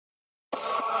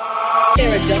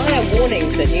There are dire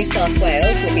warnings that New South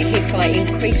Wales will be hit by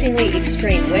increasingly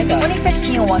extreme weather.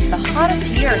 2015 was the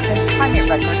hottest year since climate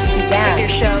records began.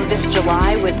 Figures show this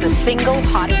July was the single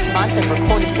hottest month in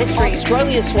recorded history.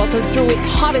 Australia sweltered through its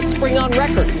hottest spring on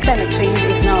record. Climate change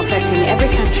is now affecting every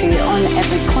country on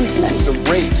every continent. It's the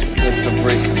rate that's of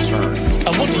great concern.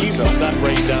 And what do you put that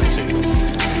rate down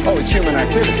to? Oh, it's human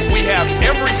activity. We have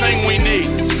everything we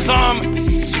need. Some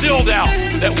still doubt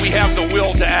that we have the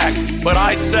will to act, but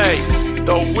I say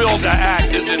the will to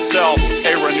act is itself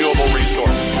a renewable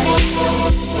resource.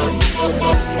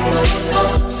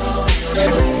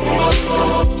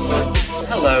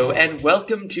 Hello, and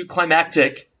welcome to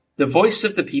Climactic, the voice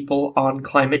of the people on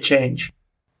climate change.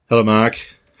 Hello, Mark.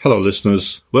 Hello,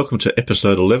 listeners. Welcome to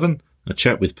episode 11, a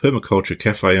chat with Permaculture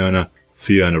Cafe owner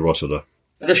Fiona Rossiter.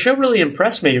 The show really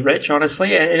impressed me, Rich,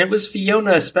 honestly, and it was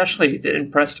Fiona especially that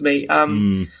impressed me.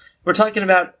 We're talking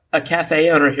about a cafe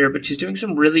owner here, but she's doing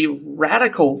some really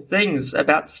radical things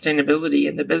about sustainability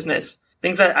in the business.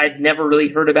 Things that I'd never really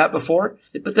heard about before.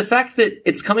 But the fact that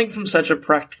it's coming from such a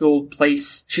practical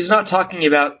place, she's not talking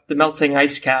about the melting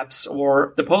ice caps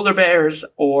or the polar bears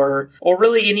or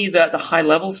really any of the high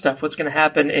level stuff, what's going to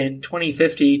happen in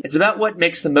 2050. It's about what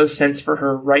makes the most sense for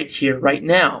her right here, right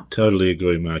now. Totally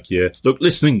agree, Mark, yeah. Look,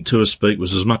 listening to her speak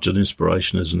was as much an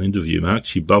inspiration as an interview, Mark.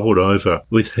 She bubbled over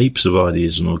with heaps of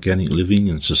ideas on organic living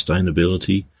and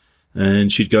sustainability.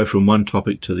 And she'd go from one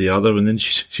topic to the other, and then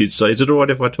she'd say, "Is it all right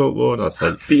if I talk more?" And I'd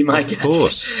say, "Be my guest." Of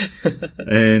course.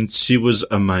 And she was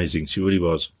amazing. She really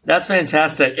was. That's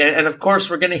fantastic. And of course,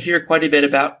 we're going to hear quite a bit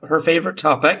about her favorite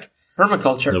topic,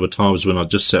 permaculture. There were times when I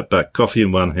just sat back, coffee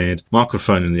in one hand,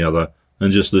 microphone in the other,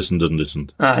 and just listened and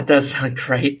listened. It does sound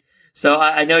great. So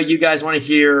I know you guys want to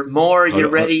hear more. You're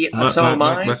ready. So am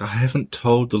I. I haven't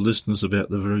told the listeners about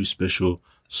the very special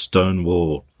stone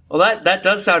wall. Well, that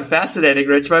does sound fascinating,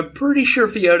 Rich, but I'm pretty sure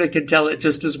Fiona can tell it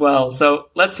just as well. So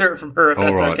let's hear it from her if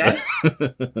that's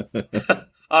okay.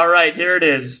 All right, here it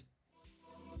is.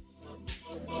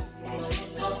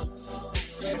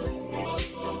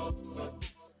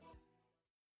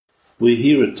 We're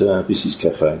here at Bissy's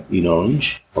Cafe in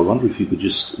Orange. I wonder if you could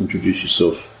just introduce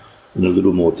yourself in a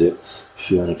little more depth,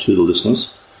 Fiona, to the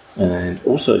listeners. And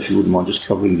also, if you wouldn't mind just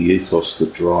covering the ethos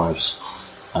that drives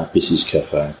Bissy's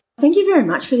Cafe. Thank you very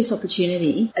much for this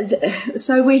opportunity.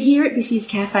 So we're here at Bissy's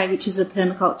Cafe, which is a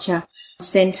permaculture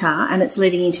centre, and it's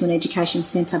leading into an education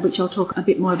centre, which I'll talk a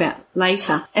bit more about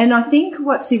later. And I think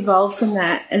what's evolved from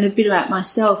that, and a bit about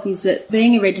myself, is that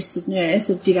being a registered nurse,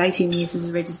 I did 18 years as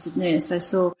a registered nurse, I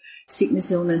saw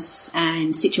sickness, illness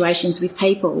and situations with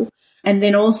people. And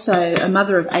then also a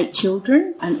mother of 8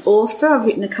 children, an author. I've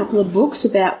written a couple of books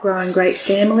about growing great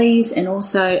families and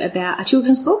also about a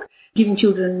children's book, giving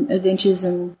children adventures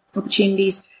and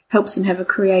opportunities, helps them have a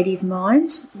creative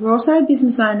mind. We're also a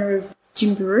business owner of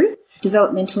Jimbaroo,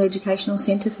 Developmental Educational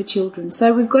Centre for Children.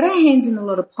 So we've got our hands in a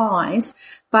lot of pies,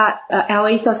 but our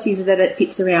ethos is that it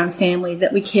fits around family,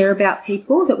 that we care about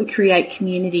people, that we create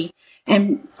community.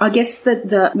 And I guess that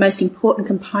the most important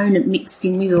component mixed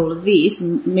in with all of this,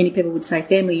 and many people would say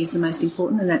family is the most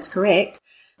important, and that's correct.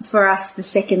 For us, the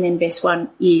second and best one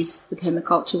is the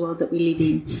permaculture world that we live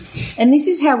in. And this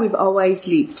is how we've always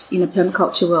lived, in a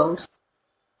permaculture world.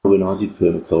 When I did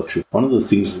permaculture, one of the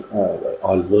things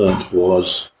I learned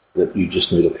was that you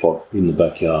just need a plot in the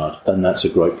backyard, and that's a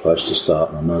great place to start.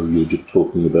 And I know you were just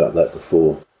talking about that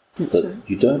before. That's right.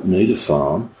 You don't need a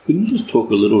farm. Can you just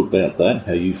talk a little about that,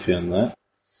 how you found that?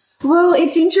 Well,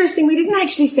 it's interesting. We didn't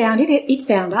actually found it. It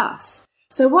found us.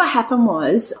 So what happened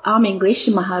was, I'm English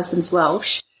and my husband's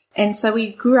Welsh. And so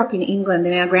we grew up in England,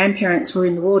 and our grandparents were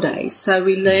in the war days. So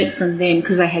we learnt from them,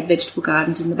 because they had vegetable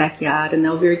gardens in the backyard, and they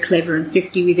were very clever and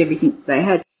thrifty with everything they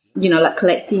had, you know, like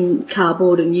collecting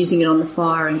cardboard and using it on the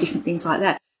fire and different things like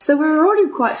that. So we were already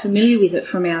quite familiar with it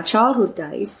from our childhood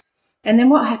days. And then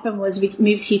what happened was we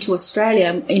moved here to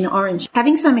Australia in Orange.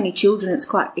 Having so many children, it's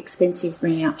quite expensive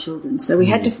bringing up children. So we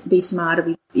had to be smarter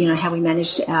with, you know, how we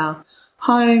managed our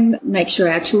home, make sure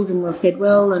our children were fed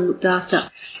well and looked after.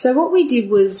 So what we did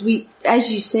was,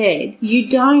 as you said, you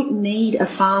don't need a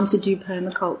farm to do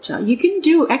permaculture. You can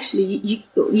do, actually,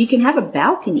 you can have a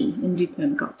balcony and do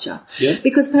permaculture. Yeah.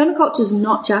 Because permaculture is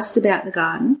not just about the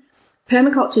garden.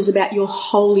 Permaculture is about your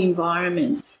whole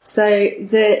environment. So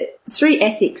the 3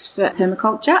 ethics for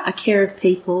permaculture are care of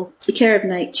people, care of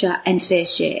nature, and fair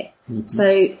share. Mm-hmm.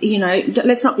 So, you know,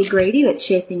 let's not be greedy. Let's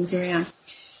share things around.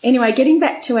 Anyway, getting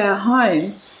back to our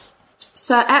home.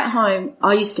 So at home,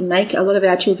 I used to make a lot of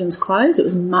our children's clothes. It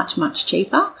was much, much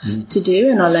cheaper to do,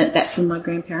 and I learnt that from my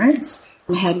grandparents,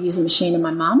 how to use a machine and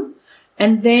my mum.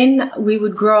 And then we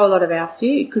would grow a lot of our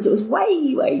food because it was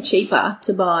way, way cheaper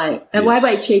to buy,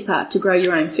 way cheaper to grow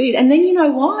your own food. And then you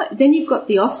know what? Then you've got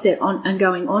the offset on and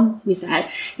going on with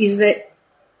that is that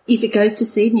if it goes to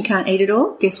seed and you can't eat it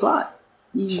all, guess what?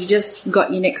 You've just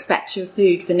got your next batch of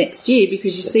food for next year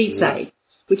because you seed save,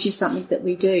 which is something that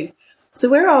we do. So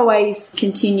we're always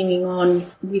continuing on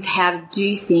with how to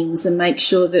do things and make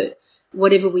sure that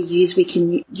whatever we use, we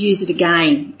can use it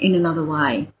again in another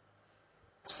way.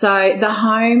 So the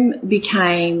home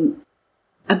became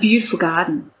a beautiful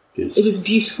garden. Yes. It was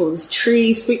beautiful. It was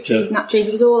trees, fruit trees, nut trees.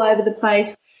 It was all over the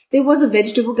place. There was a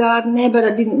vegetable garden there, but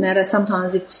it didn't matter.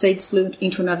 Sometimes if seeds flew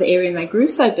into another area and they grew,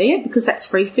 so be it, because that's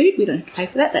free food. We don't have to pay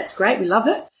for that. That's great. We love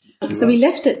it. So we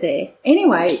left it there.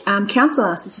 Anyway, council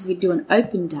asked us if we'd do an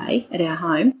open day at our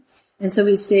home. And so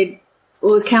we said,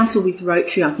 well, it was council with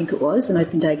Rotary, I think it was, an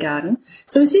open day garden.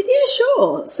 So we said, yeah,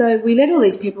 sure. So we let all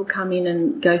these people come in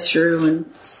and go through and,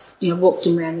 walked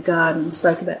them around the garden and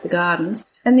spoke about the gardens.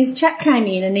 And this chap came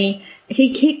in and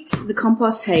he kicked the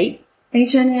compost heap and he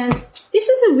turned around and goes, this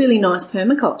is a really nice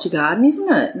permaculture garden,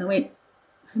 isn't it? And I went,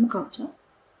 permaculture?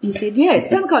 He said, yeah, it's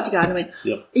permaculture garden. I went,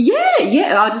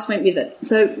 yeah. I just went with it.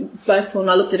 So both Paul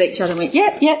and I looked at each other and went,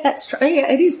 yeah, that's true.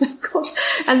 Yeah, it is permaculture.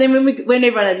 And then when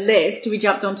everyone had left, we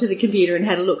jumped onto the computer and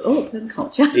had a look. Oh,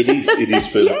 permaculture. It is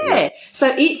permaculture. Yeah.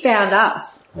 So it found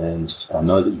us. And I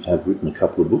know that you have written a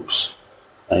couple of books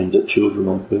aimed at children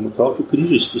on permaculture. Could you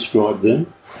just describe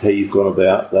them, how you've gone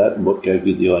about that and what gave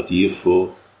you the idea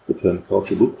for the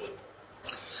permaculture books?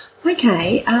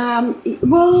 Okay.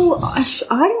 Well, I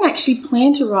didn't actually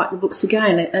plan to write the books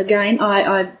again.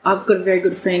 I've got a very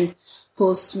good friend,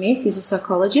 Paul Smith. He's a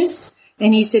psychologist,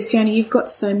 and he said, Fiona, you've got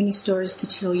so many stories to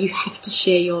tell. You have to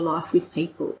share your life with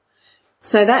people.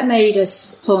 So that made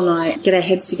us, Paul and I, get our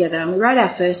heads together, and we wrote our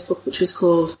first book, which was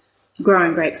called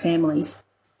Growing Great Families.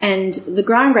 And the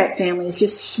Growing Great Family is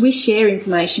just, we share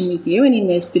information with you, and in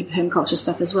there's a bit of permaculture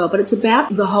stuff as well, but it's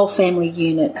about the whole family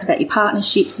unit. It's about your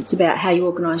partnerships. It's about how you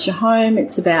organise your home.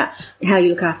 It's about how you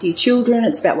look after your children.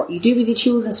 It's about what you do with your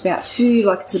children. It's about food,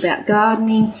 it's about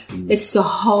gardening. It's the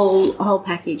whole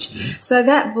package. So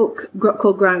that book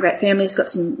called Growing Great Families has got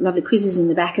some lovely quizzes in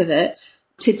the back of it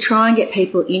to try and get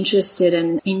people interested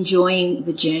and enjoying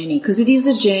the journey, because it is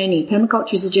a journey.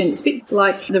 Permaculture is a journey. It's a bit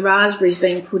like the raspberries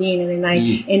being put in and then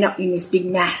they end up in this big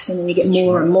mass and then you get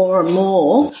more and more and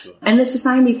more. And it's the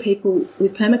same with people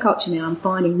with permaculture now. I'm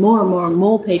finding more and more and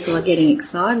more people are getting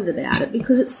excited about it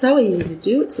because it's so easy to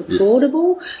do. It's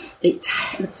affordable.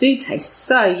 The food tastes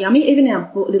so yummy. Even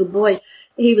our little boy,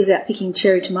 he was out picking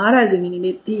cherry tomatoes and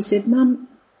he said, Mum,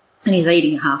 and he's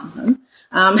eating half of them,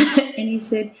 and he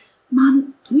said,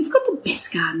 Mum, we've got the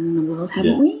best garden in the world,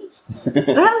 haven't we?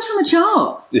 That was from a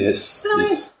child. Yes. And I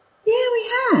went, yeah, we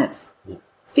have. Yeah.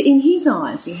 In his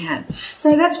eyes, we have.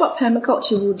 So that's what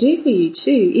permaculture will do for you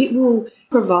too. It will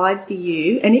provide for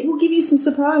you and it will give you some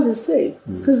surprises too,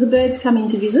 because the birds come in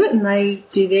to visit and they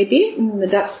do their bit and the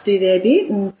ducks do their bit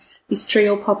and this tree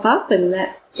will pop up and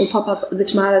that will pop up, the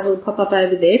tomatoes will pop up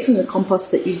over there from the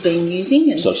compost that you've been using.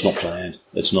 And so it's not planned.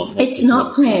 It's not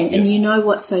planned. And you know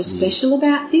what's so special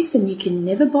about this, and you can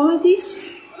never buy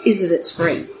this, is that it's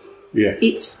free. Yeah.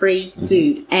 It's free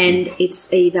food. And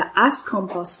it's either us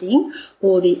composting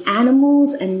or the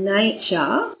animals and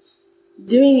nature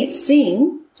doing its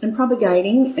thing and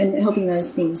propagating and helping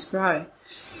those things grow.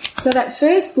 So that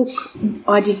first book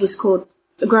I did was called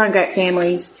Growing Great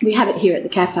Families. We have it here at the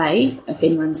cafe if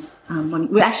anyone's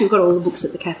wanting. We've got all the books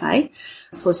at the cafe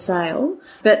for sale.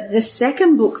 But the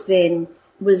second book then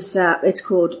was, it's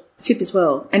called Fippa's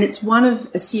World, and it's one of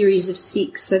a series of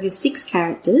 6. So there's 6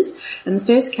 characters, and the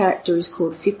first character is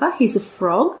called Fippa. He's a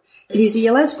frog. He's a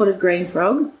yellow-spotted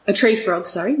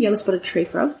yellow-spotted tree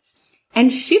frog.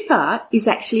 And Fippa is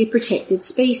actually a protected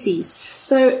species.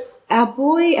 So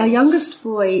our youngest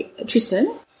boy,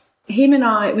 Tristan, him and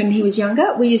I, when he was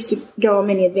younger, we used to go on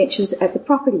many adventures at the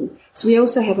property. So we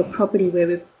also have a property where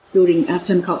we're building a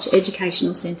permaculture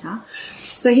educational centre.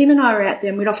 So him and I were out there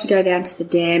and we'd often go down to the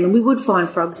dam and we would find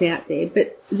frogs out there.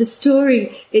 But the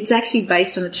story, it's actually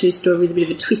based on a true story with a bit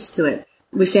of a twist to it.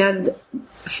 We found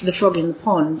the frog in the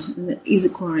pond, and it is a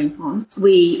chlorine pond.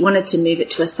 We wanted to move it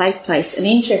to a safe place. And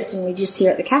interestingly, just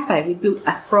here at the cafe, we built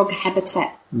a frog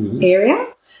habitat area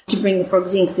to bring the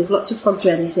frogs in, because there's lots of frogs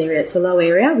around this area. It's a low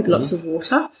area with lots of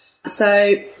water.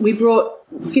 So we brought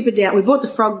Fipper down. We brought the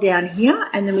frog down here,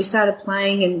 and then we started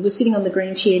playing, and we're sitting on the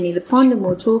green chair near the pond, and we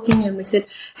were talking, and we said,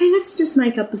 hey, let's just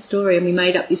make up a story. And we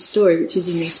made up this story, which is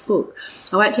in this book.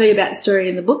 I won't tell you about the story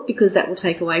in the book because that will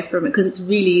take away from it, because it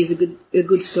really is a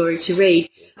good story to read.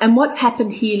 And what's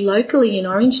happened here locally in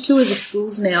Orange, 2 of the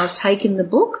schools now have taken the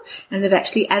book and they've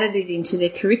actually added it into their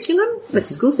curriculum. But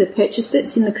schools, they've purchased it,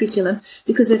 it's in the curriculum,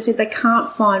 because they said they can't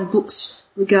find books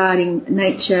regarding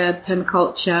nature,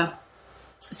 permaculture,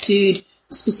 food,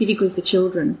 specifically for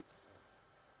children.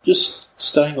 Just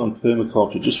staying on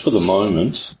permaculture, just for the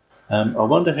moment, I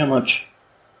wonder how much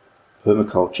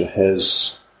permaculture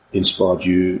has inspired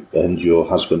you and your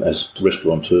husband as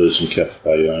restaurateurs and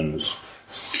cafe owners.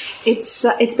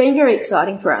 It's been very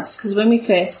exciting for us, because when we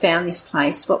first found this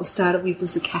place, what we started with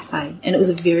was a cafe, and it was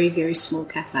a very, very small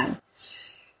cafe.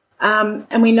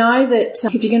 And we know that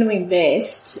if you're going to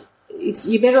invest,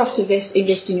 you're better off to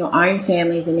invest in your own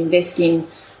family than invest in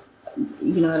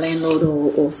a landlord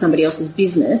or somebody else's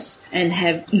business and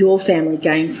have your family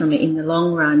gain from it in the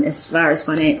long run as far as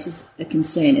finances are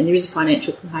concerned. And there is a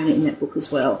financial component in that book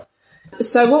as well.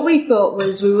 So what we thought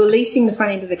was, we were leasing the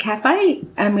front end of the cafe,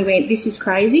 and we went, this is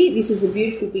crazy. This is a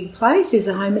beautiful big place. There's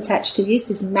a home attached to this.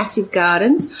 There's massive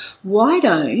gardens. Why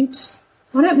don't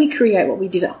we create what we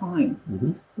did at home?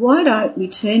 Mm-hmm. Why don't we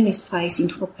turn this place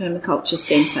into a permaculture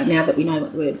centre now that we know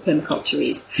what the word permaculture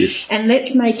is? Yes. And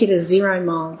let's make it a 0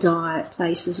 mile diet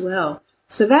place as well.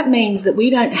 So that means that we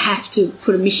don't have to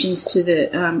put emissions to the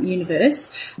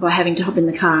universe by having to hop in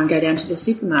the car and go down to the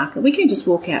supermarket. We can just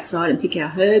walk outside and pick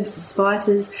our herbs, the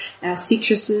spices, our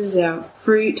citruses, our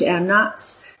fruit, our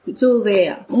nuts. It's all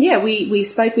there. Yeah, we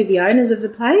spoke with the owners of the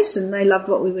place, and they loved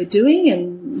what we were doing,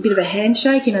 and a bit of a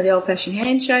handshake, the old-fashioned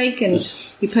handshake, and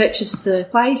we purchased the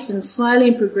place, and slowly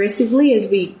and progressively, as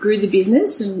we grew the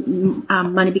business and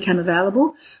money became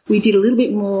available, we did a little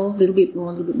bit more,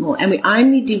 and we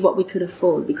only did what we could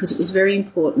afford, because it was very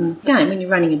important. Again, when you're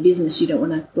running a business, you don't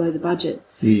want to blow the budget.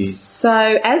 Mm.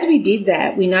 So as we did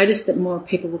that, we noticed that more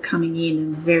people were coming in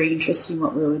and very interested in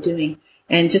what we were doing.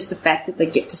 And just the fact that they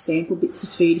get to sample bits of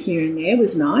food here and there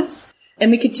was nice.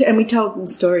 And we told them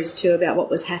stories too about what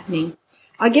was happening.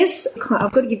 I guess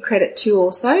I've got to give credit too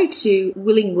also to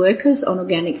willing workers on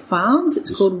organic farms.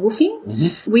 It's called woofing.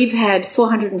 Mm-hmm. We've had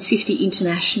 450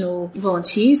 international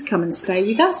volunteers come and stay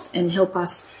with us and help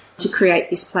us to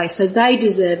create this place. So they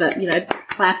deserve a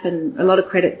clap and a lot of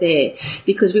credit there,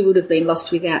 because we would have been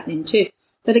lost without them too.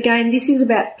 But again, this is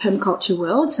about permaculture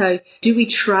world. So do we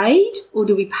trade or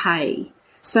do we pay?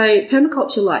 So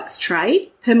permaculture likes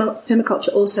trade.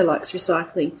 Permaculture also likes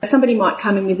recycling. Somebody might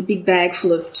come in with a big bag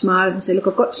full of tomatoes and say, look,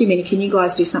 I've got too many. Can you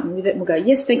guys do something with it? And we'll go,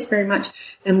 yes, thanks very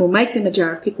much. And we'll make them a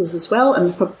jar of pickles as well,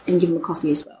 and give them a coffee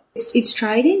as well. It's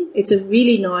trading. It's a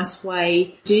really nice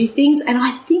way to do things. And I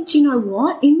think, do you know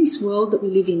what? In this world that we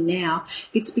live in now,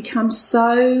 it's become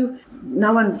so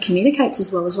no one communicates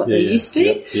as well as what they used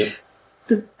to. Yep.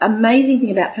 The amazing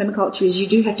thing about permaculture is you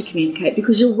do have to communicate,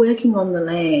 because you're working on the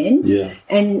land,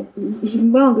 and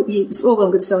it's all well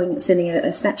and good sending a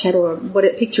Snapchat or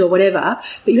a picture or whatever,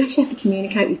 but you actually have to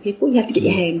communicate with people. You have to get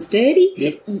your hands dirty.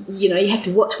 Yep. You have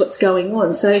to watch what's going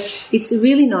on. So it's a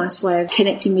really nice way of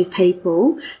connecting with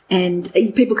people, and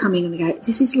people come in and they go,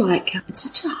 this is like, it's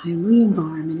such a homely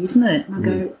environment, isn't it? And I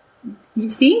go, you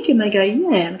think? And they go,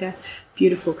 yeah. And I go,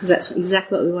 beautiful, because that's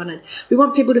exactly what we wanted. We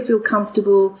want people to feel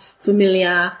comfortable,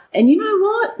 familiar. And you know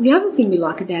what? The other thing we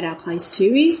like about our place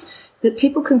too is that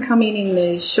people can come in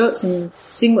their shorts and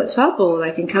singlet top, or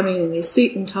they can come in their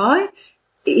suit and tie.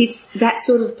 It's that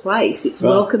sort of place. It's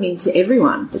welcoming to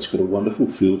everyone. It's got a wonderful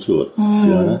feel to it,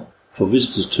 Fiona. For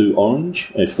visitors to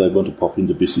Orange, if they want to pop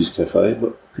into Bissy's Cafe,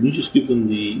 can you just give them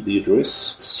the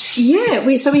address? Yeah,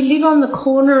 we live on the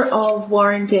corner of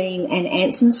Warrendine and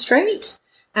Anson Street.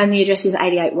 And the address is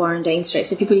 88 Warrendine Street.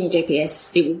 So if you put in your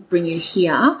GPS, it will bring you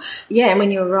here. Yeah, and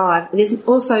when you arrive, there's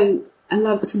also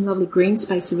some lovely green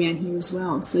space around here as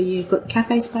well. So you've got the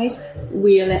cafe space.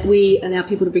 We allow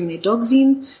people to bring their dogs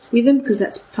in with them, because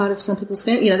that's part of some people's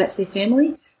family. That's their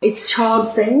family. It's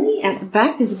child friendly at the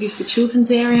back. There's a beautiful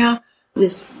children's area.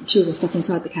 There's children's stuff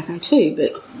inside the cafe too,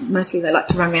 but mostly they like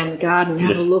to run around the garden and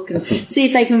have a look and see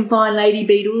if they can find lady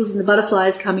beetles, and the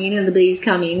butterflies come in and the bees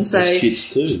come in. So there's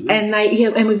kids too.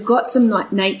 Yes. And we've got some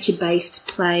like nature-based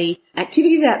play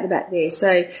activities out the back there.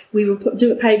 So we were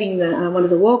paving one of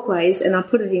the walkways, and I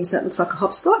put it in so it looks like a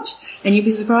hopscotch. And you'd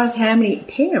be surprised how many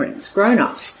parents,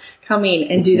 grown-ups, come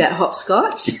in and do that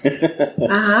hopscotch.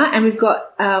 And we've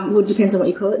got, it depends on what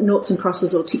you call it, noughts and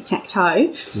crosses or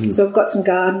tic-tac-toe. So we've got some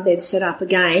garden beds set up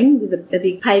again with a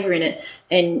big paver in it.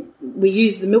 And we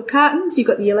use the milk cartons. You've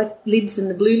got the yellow lids and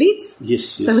the blue lids. Yes.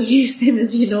 So we use them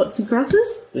as your noughts and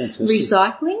crosses. Fantastic.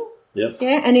 Recycling. Yep.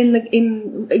 Yeah, and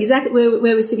in exactly where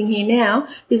we're sitting here now,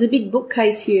 there's a big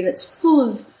bookcase here and it's full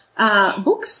of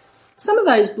books. Some of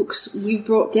those books we've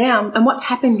brought down, and what's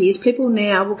happened is people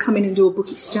now will come in and do a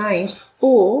book exchange,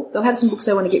 or they'll have some books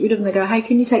they want to get rid of and they go, hey,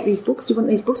 can you take these books? Do you want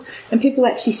these books? And people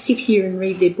actually sit here and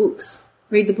read the books,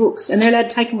 and they're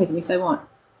allowed to take them with them if they want.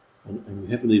 And we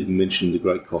haven't even mentioned the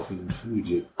great coffee and food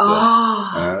yet.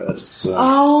 I'm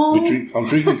drinking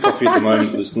coffee at the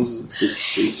moment, listeners.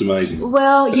 It's amazing.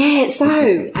 Well, yeah,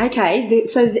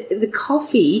 the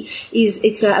coffee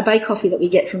it's a bay coffee that we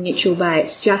get from Neutral Bay.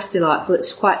 It's just delightful.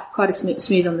 It's quite a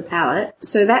smooth on the palate.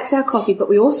 So that's our coffee, but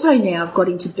we also now have got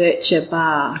into Bircher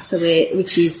Bar,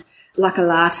 which is like a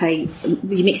latte.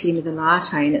 You mix it in with a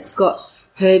latte and it's got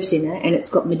herbs in it and it's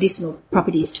got medicinal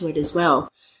properties to it as well.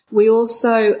 We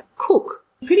also cook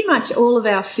pretty much all of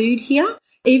our food here.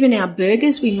 Even our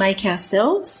burgers we make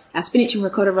ourselves, our spinach and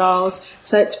ricotta rolls.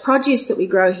 So it's produce that we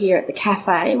grow here at the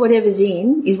cafe. Whatever's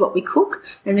in is what we cook,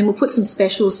 and then we'll put some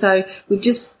specials. So we've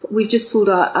just pulled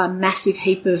a massive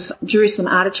heap of Jerusalem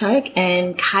artichoke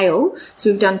and kale.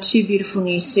 So we've done 2 beautiful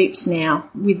new soups now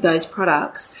with those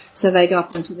products. So they go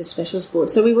up onto the specials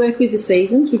board. So we work with the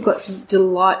seasons. We've got some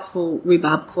delightful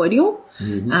rhubarb cordial.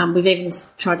 We've even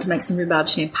tried to make some rhubarb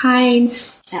champagne.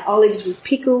 Our olives we've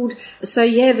pickled. So,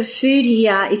 yeah, the food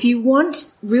here, if you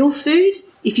want real food,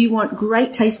 if you want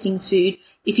great tasting food,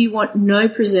 if you want no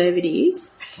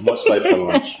preservatives. I might stay for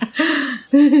lunch.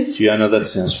 Fiona, that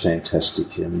sounds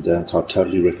fantastic, and I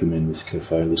totally recommend this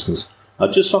cafe, listeners.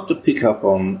 I'd just like to pick up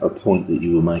on a point that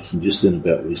you were making just then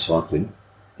about recycling.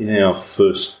 In our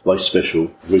first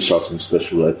recycling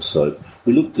special episode,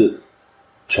 we looked at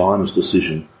China's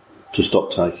decision to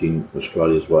stop taking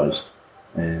Australia's waste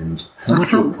and how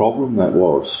much of a problem that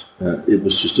was. It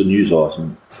was just a news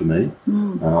item for me.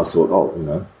 And I thought,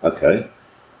 okay.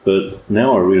 But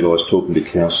now I realise, talking to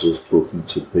councillors, talking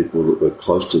to people that were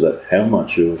close to that, how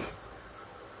much of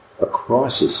a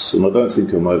crisis, and I don't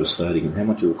think I'm overstating it, how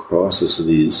much of a crisis it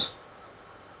is,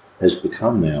 has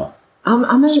become now. I'm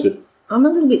a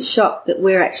little bit shocked that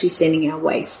we're actually sending our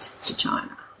waste to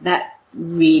China. That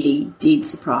really did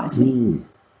surprise me.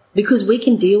 Because we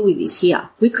can deal with this here.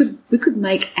 We could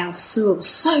make our soil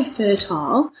so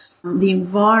fertile, the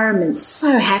environment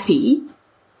so happy,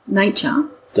 nature.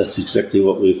 That's exactly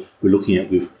what we're looking at.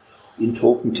 In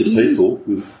talking to people,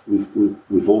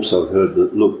 we've also heard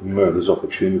that, look, there's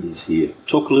opportunities here.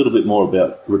 Talk a little bit more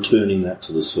about returning that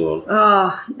to the soil.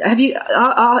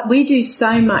 We do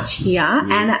so much here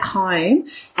and at home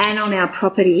and on our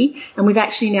property, and we've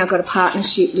actually now got a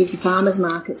partnership with the farmers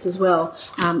markets as well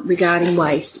regarding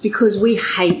waste, because we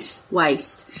hate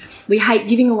waste. We hate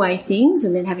giving away things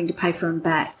and then having to pay for them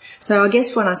back. So I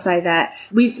guess when I say that,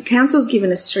 council's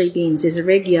given us 3 bins. There's a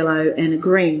red, yellow and a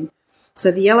green. So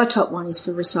the yellow top one is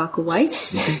for recycle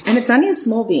waste, and it's only a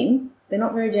small bin. They're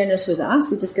not very generous with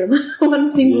us. We just got one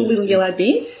single little yellow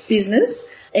bin, business,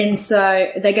 and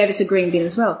so they gave us a green bin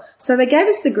as well. So they gave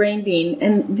us the green bin,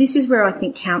 and this is where I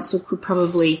think council could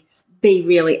probably be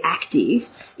really active,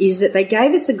 is that they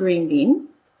gave us a green bin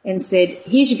and said,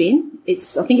 here's your bin. I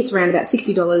think it's around about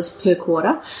 $60 per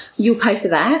quarter. You'll pay for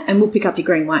that, and we'll pick up your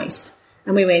green waste.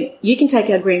 And we went, you can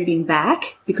take our green bin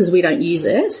back because we don't use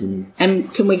it,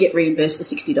 and can we get reimbursed the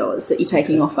 $60 that you're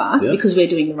taking off us because we're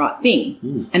doing the right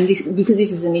thing? And because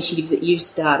this is an initiative that you've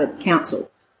started,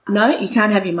 council. No, you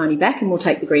can't have your money back, and we'll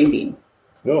take the green bin.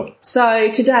 Oh.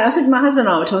 So today, I said my husband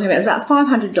and I were talking about, it's about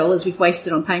 $500 we've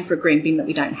wasted on paying for a green bin that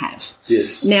we don't have.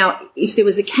 Yes. Now, if there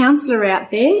was a councillor out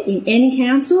there in any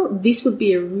council, this would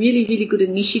be a really, really good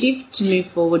initiative to move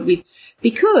forward with.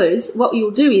 Because what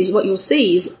you'll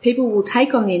see is people will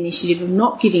take on the initiative of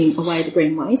not giving away the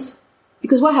green waste.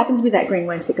 Because what happens with that green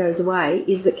waste that goes away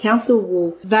is that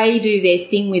council they do their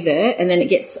thing with it, and then it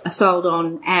gets sold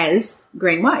on as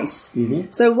green waste.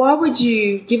 So why would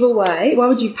you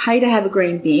pay to have a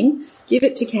green bin, give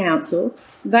it to council,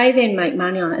 they then make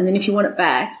money on it, and then if you want it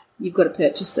back, you've got to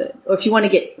purchase it. Or if you want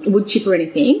to get wood chip or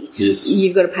anything,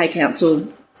 you've got to pay council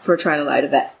for a trailer load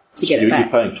of that to get it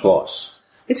back. You're paying twice.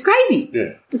 It's crazy.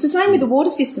 Yeah. It's the same with the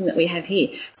water system that we have here.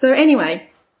 So anyway,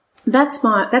 that's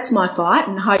my fight,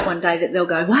 and hope one day that they'll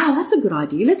go, wow, that's a good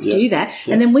idea. Let's do that.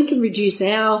 And then we can reduce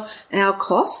our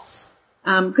costs,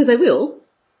 because they will.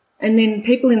 And then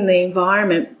people in the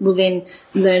environment will then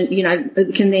learn,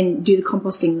 can then do the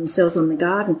composting themselves on the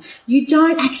garden. You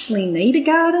don't actually need a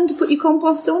garden to put your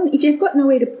compost on. If you've got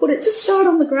nowhere to put it, just throw it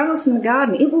on the grass in the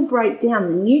garden. It will break down.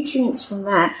 The nutrients from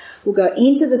that will go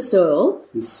into the soil,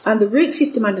 and the root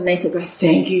system underneath will go,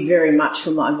 thank you very much for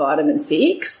my vitamin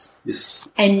fix. Yes.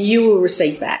 And you will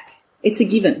receive back. It's a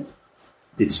given.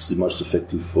 It's the most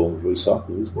effective form of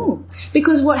recycling, isn't it?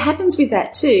 Because what happens with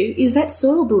that too is that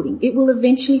soil building. It will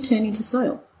eventually turn into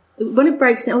soil. When it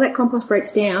breaks down, all that compost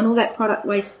breaks down, all that product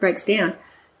waste breaks down,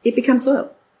 it becomes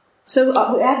soil. So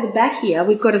out the back here,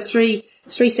 we've got a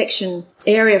three-section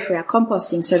area for our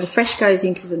composting. So the fresh goes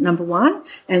into the number one,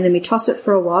 and then we toss it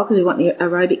for a while because we want the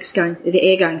the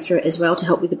air going through it as well to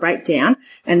help with the breakdown.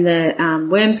 And the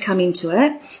worms come into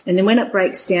it. And then when it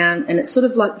breaks down, and it's sort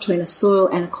of like between a soil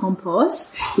and a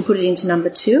compost, we put it into number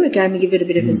two. Again, we give it a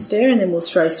bit of a stir, and then we'll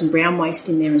throw some brown waste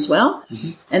in there as well.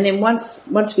 Mm-hmm. And then once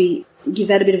we give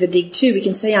that a bit of a dig too, we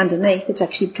can see underneath it's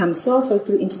actually become soil, so we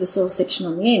put it into the soil section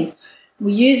on the end.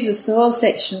 We use the soil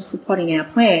section for potting our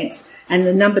plants, and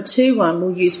the number two one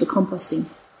we'll use for composting.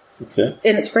 Okay.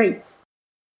 And it's free.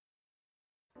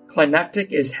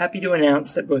 Climactic is happy to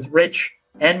announce that both Rich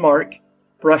and Mark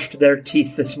brushed their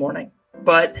teeth this morning.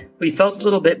 But we felt a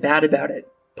little bit bad about it.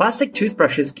 Plastic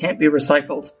toothbrushes can't be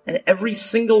recycled, and every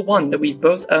single one that we've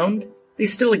both owned, they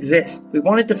still exist. We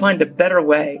wanted to find a better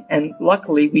way, and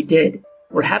luckily we did.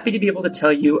 We're happy to be able to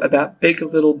tell you about Big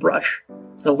Little Brush,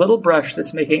 the little brush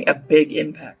that's making a big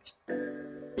impact.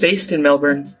 Based in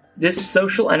Melbourne, this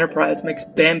social enterprise makes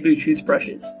bamboo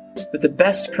toothbrushes with the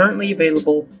best currently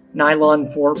available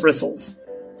nylon-4 bristles,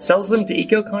 sells them to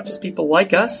eco-conscious people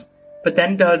like us, but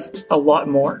then does a lot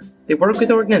more. They work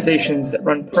with organizations that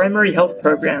run primary health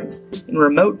programs in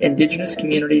remote Indigenous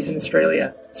communities in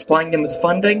Australia, supplying them with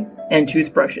funding and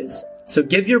toothbrushes. So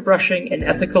give your brushing an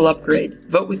ethical upgrade.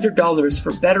 Vote with your dollars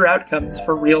for better outcomes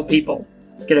for real people.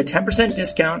 Get a 10%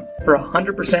 discount for a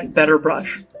 100% better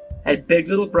brush at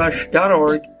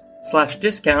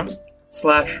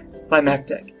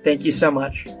biglittlebrush.org/discount/climactic. Thank you so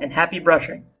much, and happy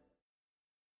brushing.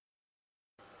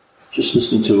 Just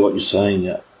listening to what you're saying,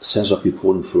 it sounds like you're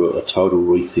calling for a total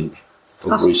rethink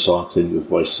of recycling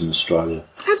of waste in Australia.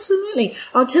 Absolutely.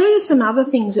 I'll tell you some other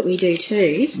things that we do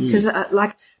too, because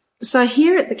so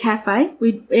here at the cafe,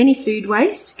 any food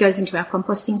waste goes into our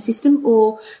composting system,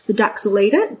 or the ducks will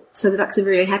eat it. So the ducks are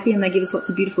really happy, and they give us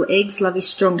lots of beautiful eggs, lovely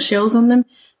strong shells on them.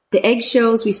 The egg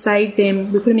shells, we save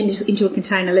them, we put them into a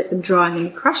container, let them dry, and then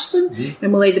we crush them,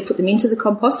 and we'll either put them into the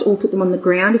compost or put them on the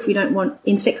ground if we don't want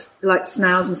insects like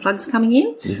snails and slugs coming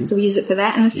in. Mm-hmm. So we use it for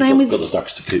that. And the same with... You've got the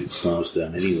ducks to keep the snails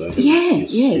down anyway.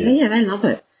 Yeah, they love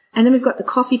it. And then we've got the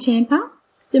coffee tamper.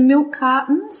 The milk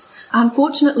cartons,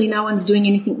 unfortunately, no one's doing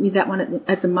anything with that one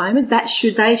at the moment.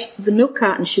 The milk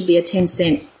carton should be a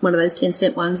 10-cent, one of those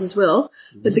 10-cent ones as well.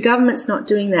 Mm-hmm. But the government's not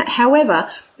doing that. However,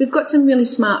 we've got some really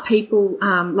smart people,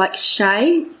 like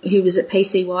Shay, who was at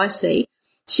PCYC.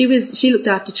 She looked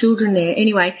after children there.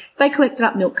 Anyway, they collected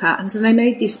up milk cartons, and they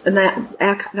made this, and they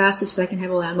asked us if they can have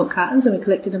all our milk cartons, and we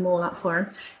collected them all up for them.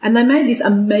 And they made this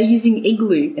amazing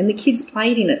igloo, and the kids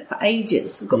played in it for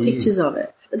ages. We've got pictures of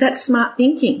it. That's smart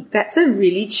thinking. That's a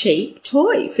really cheap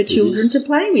toy for children to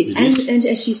play with. And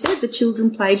as you said, the children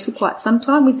played for quite some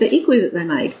time with the igloo that they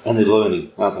made. And they're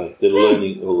learning, aren't they? They're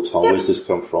learning all the time. Where's this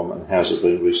come from and how's it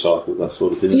being recycled, that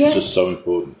sort of thing. It's just so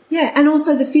important. Yeah, and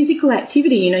also the physical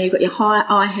activity. You've got your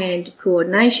eye-hand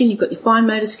coordination, you've got your fine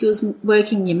motor skills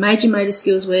working, your major motor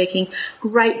skills working,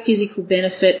 great physical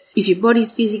benefit. If your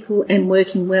body's physical and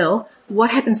working well,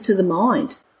 what happens to the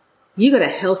mind? You got a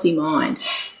healthy mind,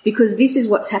 because this is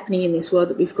what's happening in this world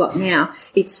that we've got now.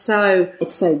 It's so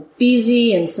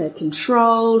busy and so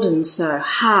controlled and so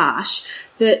harsh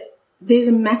that there's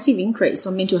a massive increase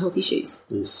on mental health issues.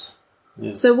 Yes.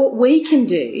 Yeah. So what we can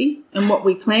do, and what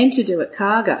we plan to do at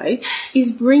Cargo, is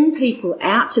bring people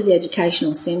out to the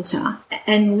educational centre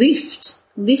and lift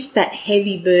that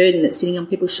heavy burden that's sitting on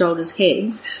people's shoulders'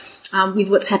 heads with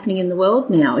what's happening in the world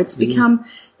now. It's become...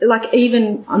 Like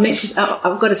even,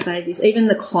 I've got to say this, even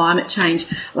the climate change,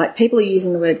 like people are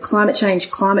using the word climate change,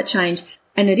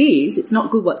 and it's not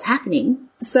good what's happening.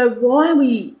 So why are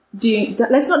we doing,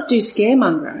 let's not do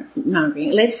scaremongering,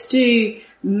 let's do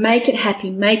make it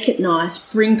happy, make it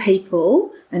nice, bring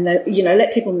people, and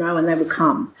let people know, and they will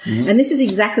come. Mm-hmm. And this is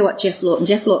exactly what Jeff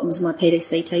Lawton was my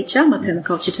PDC teacher, my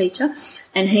permaculture teacher,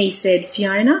 and he said,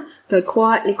 Fiona, go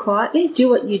quietly,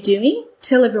 do what you're doing,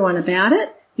 tell everyone about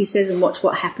it. He says, and watch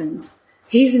what happens.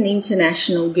 He's an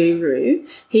international guru.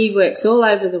 He works all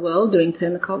over the world doing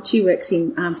permaculture. He works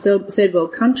in third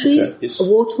world countries, Okay, yes. a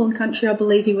war-torn country I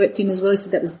believe he worked in as well. He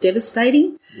said that was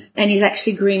devastating. And he's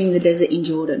actually greening the desert in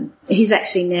Jordan. He's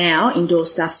actually now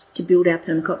endorsed us to build our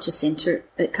permaculture centre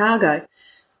at Cargo.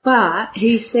 But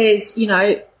he says, you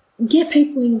know, get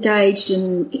people engaged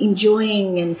and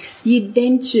enjoying and the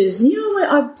adventures. You know what?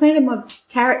 I planted my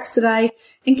carrots today,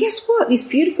 and guess what? This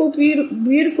beautiful, beautiful,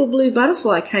 beautiful blue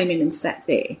butterfly came in and sat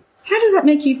there. How does that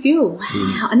make you feel?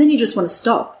 Wow. And then you just want to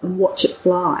stop and watch it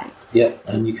fly. Yeah,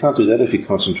 and you can't do that if you're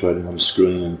concentrating on the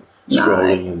screen and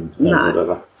scrolling and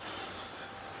whatever.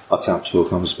 I can't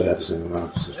talk. I'm as bad as anyone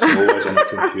else. I'm always on the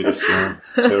computer phone.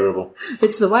 Terrible.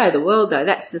 It's the way of the world, though.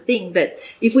 That's the thing. But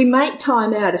if we make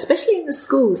time out, especially in the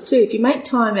schools too, if you make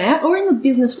time out, or in the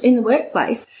business, in the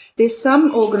workplace, there's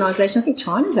some organisation, I think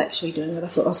China's actually doing it, I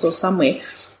thought I saw somewhere,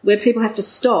 where people have to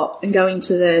stop and go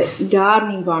into the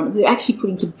garden environment. They're actually put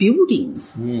into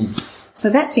buildings. So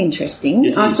that's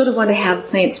interesting. I sort of wonder how the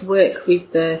plants work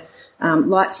with the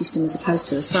light system as opposed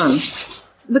to the sun.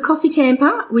 The coffee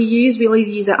tamper we'll either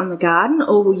use that on the garden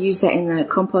or we'll use that in the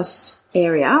compost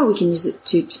area. We can use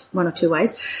it one or two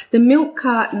ways. The milk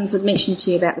cartons I'd mentioned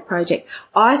to you about the project.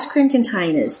 Ice cream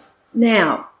containers.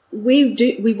 Now,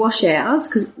 we wash ours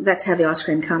because that's how the ice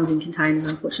cream comes in containers,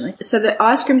 unfortunately. So the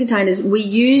ice cream containers, we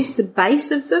use the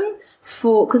base of them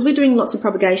because we're doing lots of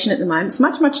propagation at the moment. It's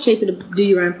much, much cheaper to do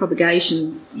your own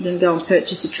propagation than go and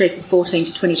purchase a tree for $14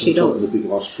 to $22. The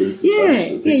big ice cream.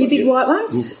 Your big white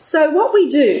ones. So what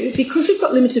we do, because we've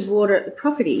got limited water at the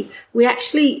property,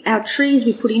 our trees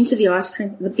we put into the ice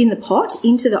cream, in the pot,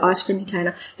 into the ice cream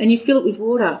container, and you fill it with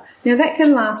water. Now that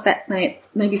can last that plant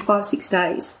maybe 5-6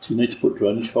 days. Do you need to put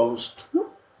drainage holes?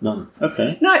 None.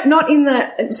 Okay. No, not in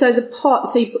the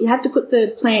pot. So you have to put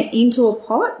the plant into a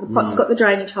pot. The pot's got the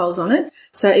drainage holes on it,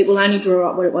 so it will only draw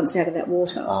up what it wants out of that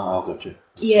water. I got you.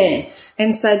 Yeah.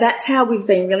 And so that's how we've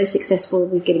been really successful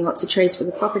with getting lots of trees for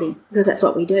the property, because that's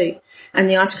what we do. And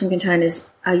the ice cream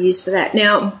containers are used for that.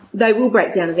 Now, they will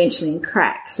break down eventually and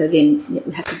crack, so then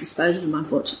we have to dispose of them,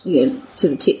 unfortunately, to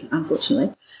the tip,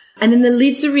 unfortunately. And then the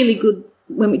lids are really good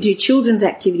when we do children's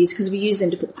activities because we use them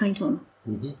to put paint on.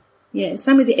 Mm-hmm. Yeah,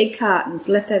 same with the egg cartons,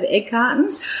 leftover egg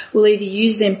cartons. We'll either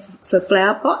use them for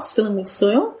flower pots, fill them with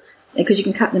soil, because you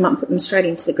can cut them up and put them straight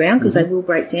into the ground because they will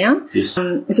break down. Yes.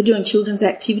 If we're doing children's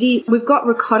activity, we've got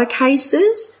ricotta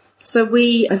cases. So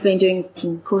we have been doing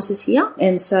cooking courses here,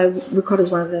 and so ricotta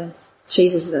is one of the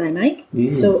cheeses that they make.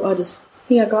 So I just,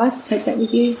 here guys, take that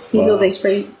with you. Here's all these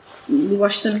free. We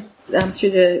wash them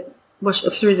through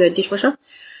the dishwasher.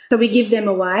 So we give them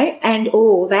away,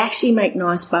 or they actually make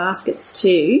nice baskets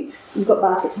too. You've got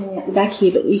baskets hanging out the back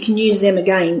here, but you can use them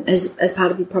again as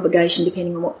part of your propagation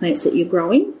depending on what plants that you're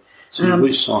growing. So you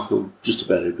recycle just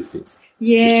about everything.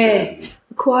 Yeah.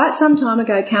 Quite some time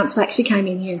ago, council actually came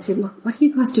in here and said, look, what are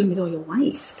you guys doing with all your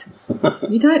waste?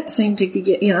 You don't seem to be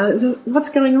getting, what's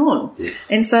going on?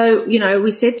 Yes. And so,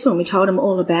 we said to them, we told them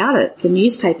all about it. The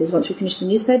newspapers, once we finish the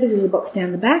newspapers, there's a box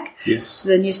down the back. Yes.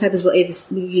 The newspapers we'll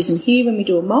use them here when we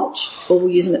do a mulch, or we'll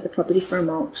use them at the property for a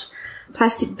mulch.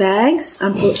 Plastic bags,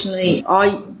 unfortunately,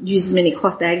 I use as many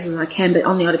cloth bags as I can, but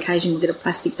on the odd occasion we'll get a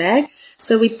plastic bag.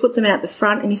 So we put them out the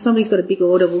front, and if somebody's got a big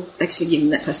order, we'll actually give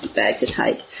them that plastic bag to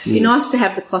take. It'd be nice to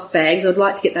have the cloth bags. I'd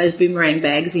like to get those boomerang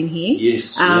bags in here.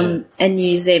 Yes. And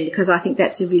use them because I think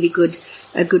that's a really good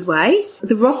way.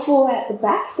 The rock wall out the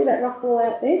back, see that rock wall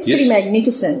out there? It's pretty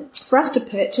magnificent. For us to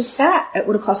purchase that, it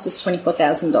would have cost us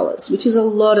 $24,000, which is a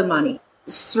lot of money.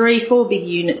 3-4 big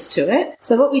units to it.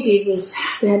 So what we did was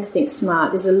we had to think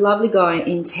smart. There's a lovely guy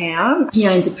in town. He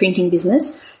owns a printing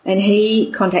business, and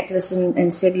he contacted us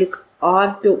and said, look,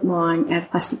 I've built mine out of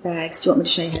plastic bags. Do you want me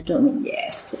to show you how to do it? I mean,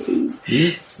 yes, please.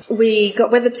 Yes. We got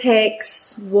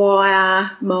WeatherTex,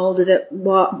 wire, moulded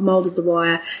the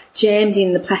wire, jammed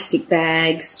in the plastic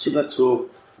bags. So that's all?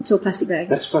 It's all plastic bags.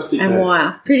 That's plastic and bags.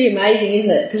 wire. Pretty amazing,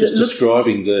 isn't it? Just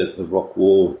describing the rock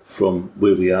wall from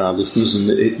where we are, listeners, and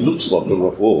it looks like a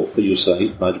rock wall, but you'll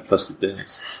say made of plastic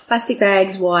bags. Plastic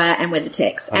bags, wire, and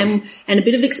WeatherTex. And a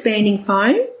bit of expanding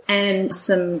foam and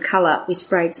some colour. We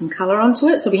sprayed some colour onto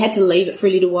it, so we had to leave it for a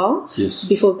little while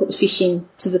before we put the fish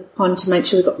into the pond to make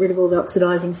sure we got rid of all the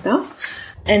oxidising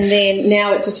stuff. And then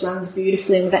now it just runs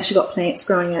beautifully, and we've actually got plants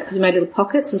growing out because we made little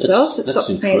pockets as well, so it's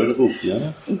got plants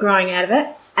growing out of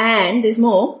it. And there's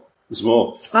more. There's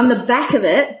more. On the back of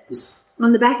it, is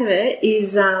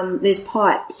there's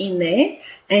pipe in there,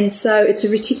 and so it's a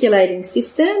reticulating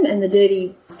system, and the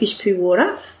dirty fish poo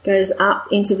water goes up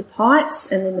into the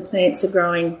pipes, and then the plants are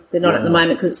growing. They're not at the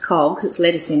moment because it's cold, because it's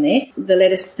lettuce in there. The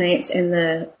lettuce plants and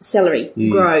the celery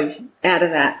grow out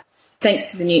of that. thanks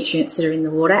to the nutrients that are in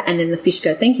the water, and then the fish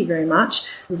go, thank you very much,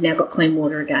 we've now got clean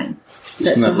water again. So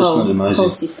it's a whole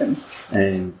system.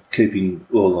 And keeping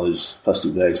all those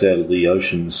plastic bags out of the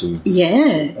oceans and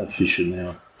fish are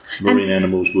now... Marine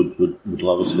animals would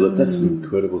love us for that. That's an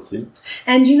incredible thing.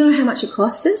 And do you know how much it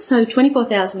cost us? So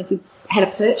 $24,000 if we had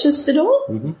to purchase it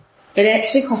all. It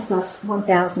actually cost us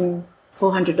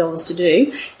 $1,400 to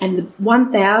do, and the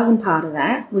 $1,000 part of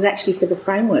that was actually for the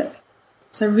framework.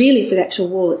 So really for the actual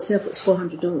wall itself, it's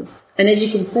 $400. And as you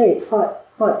can see, it's quite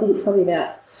big. It's probably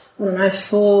about,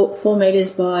 4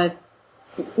 metres by,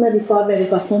 maybe 5 metres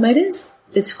by 4 metres.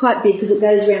 It's quite big because it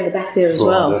goes around the back there as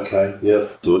well. Okay, yeah.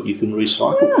 So you can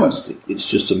recycle plastic. It's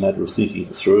just a matter of thinking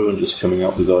it through and just coming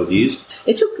up with ideas.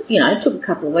 It took a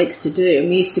couple of weeks to do. And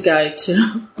we used to go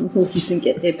to Woolies and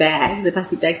get their bags, their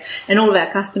plastic bags. And all of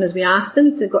our customers, we asked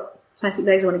them if they've got plastic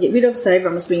bags they want to get rid of. So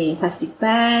everyone was bringing in plastic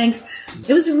bags.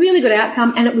 It was a really good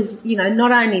outcome. And it was,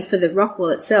 not only for the rock wall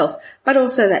itself, but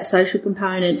also that social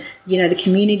component, the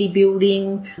community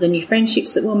building, the new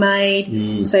friendships that were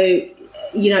made. So...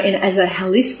 and as a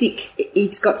holistic,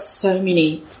 it's got so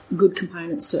many good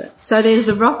components to it. So there's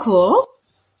the rock wall,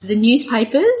 the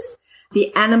newspapers,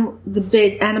 the animal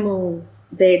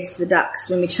beds, the ducks,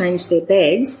 when we change their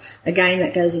beds, again,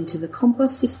 that goes into the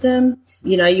compost system.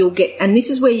 You'll get, and this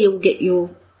is where you'll get your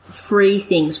free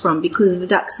things from, because the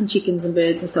ducks and chickens and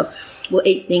birds and stuff will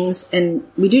eat things. And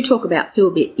we do talk about poo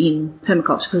a bit in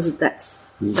permaculture because that's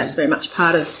very much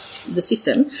part of the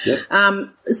system. Yep.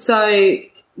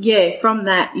 From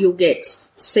that you'll get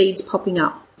seeds popping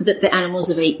up that the animals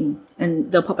have eaten,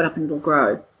 and they'll pop it up and it'll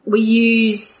grow. We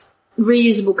use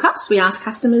reusable cups. We ask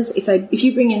customers if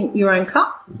you bring in your own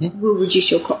cup, we'll reduce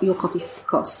your coffee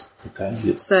cost. Okay.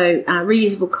 Yep. So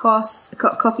reusable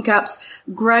coffee cups,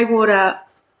 grey water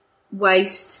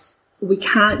waste. We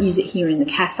can't use it here in the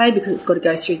cafe because it's got to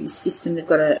go through this system. They've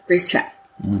got a grease trap.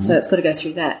 So it's got to go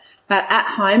through that. But at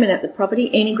home and at the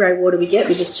property, any grey water we get,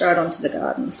 we just throw it onto the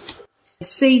gardens.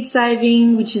 Seed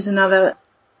saving, which is another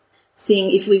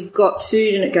thing. If we've got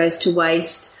food and it goes to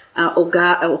waste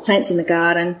or plants in the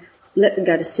garden, let them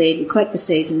go to seed. We collect the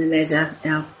seeds, and then there's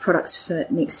our products for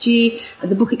next year.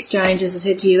 The book exchange, as I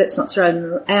said to you, let's not throw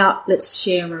them out. Let's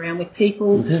share them around with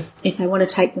people. If they want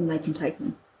to take them, they can take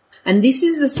them. And this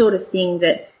is the sort of thing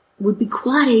that would be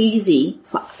quite easy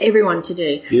for everyone to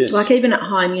do. Yes. Like even at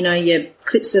home, your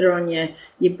clips that are on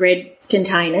your bread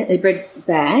container, bread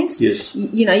bags. Yes.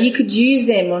 You could use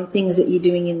them on things that you're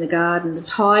doing in the garden. The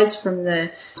ties from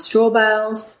the straw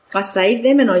bales, I save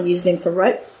them and I use them for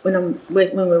rope when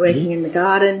we're working in the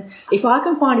garden. If I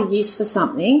can find a use for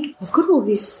something, I've got all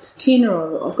this tin,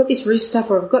 or I've got this roof stuff,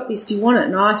 or I've got this, do you want it?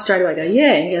 And I straight away go,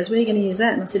 yeah. And he goes, where are you going to use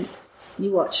that? And I said,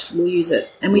 you watch, we'll use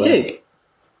it. And we do.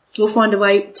 We'll find a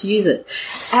way to use it.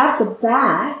 Out the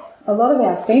back, a lot of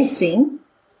our fencing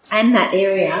and that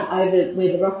area over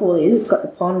where the rock wall is, it's got the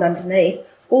pond underneath,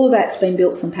 all of that's been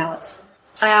built from pallets.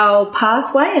 Our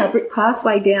pathway, our brick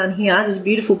pathway down here, there's a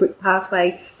beautiful brick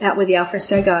pathway out where the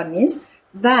alfresco garden is.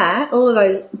 All of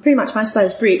those, pretty much most of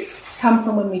those bricks come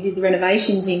from when we did the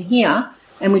renovations in here,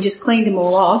 and we just cleaned them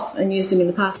all off and used them in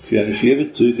the path. Fiona, if you ever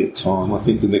do get time, I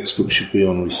think the next book should be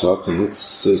on recycling.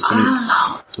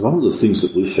 One of the things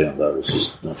that we found, though, is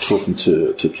just talking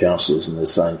to councillors, and they're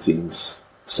saying things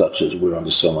such as, we're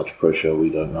under so much pressure, we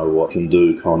don't know what we can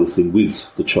do, kind of thing,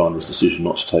 with the Chinese decision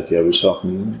not to take our recycling.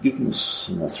 And they've given us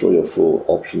 3 or 4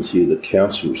 options here that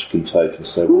councillors can take and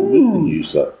say, well, we can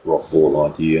use that rock wall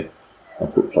idea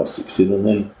and put plastics in, and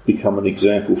then become an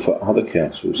example for other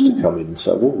councils to come in and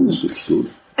say, well, this looks good.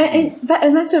 And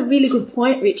that's a really good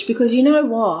point, Rich, because you know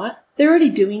what? They're already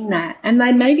doing that, and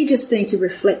they maybe just need to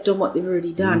reflect on what they've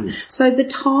already done. So the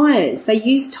tyres, they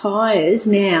use tyres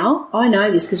now. I know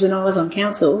this because when I was on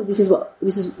council, this is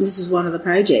one of the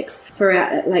projects for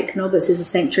out at Lake Canobbas. There's a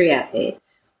sanctuary out there,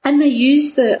 and they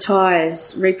use the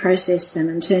tyres, reprocess them,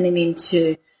 and turn them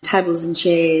into tables and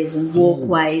chairs and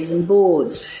walkways and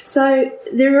boards. So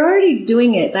they're already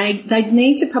doing it. They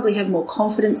need to probably have more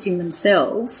confidence in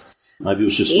themselves. Maybe it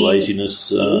was just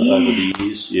laziness over the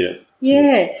years. Yeah.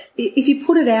 If you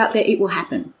put it out there, it will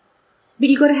happen. But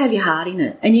you've got to have your heart in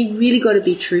it, and you've really got to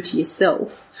be true to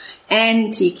yourself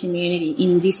and to your community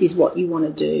in this is what you want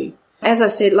to do. As I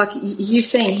said, like you've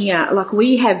seen here, like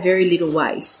we have very little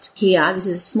waste here. This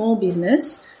is a small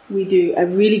business. We do a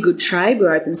really good trade.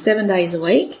 We're open 7 days a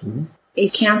week.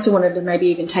 If council wanted to maybe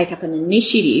even take up an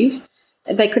initiative,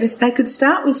 they could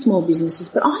start with small businesses,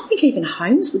 but I think even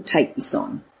homes would take this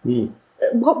on.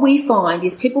 What we find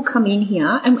is people come in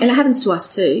here, and it happens to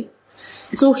us too.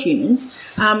 It's all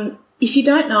humans. If you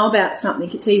don't know about something,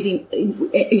 it's easy.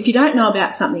 If you don't know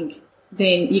about something,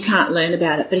 then you can't learn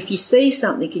about it. But if you see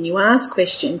something and you ask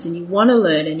questions and you want to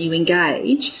learn and you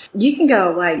engage, you can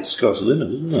go away. Sky's the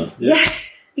limit, isn't it? Yeah,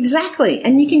 exactly.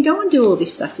 And you can go and do all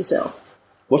this stuff yourself.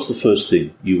 What's the first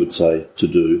thing you would say to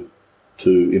do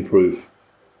to improve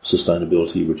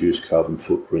sustainability, reduce carbon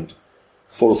footprint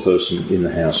for a person in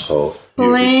the household?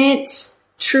 Plant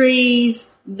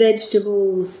trees,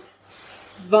 vegetables,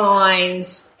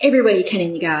 vines, everywhere you can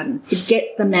in your garden.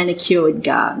 Forget the manicured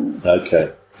garden.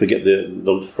 Okay. Forget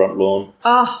the front lawn.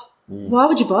 Oh, why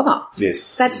would you bother?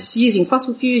 Yes. That's using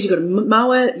fossil fuels. You've got to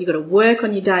mow it. You've got to work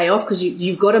on your day off because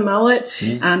you've got to mow it.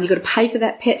 You've got to pay for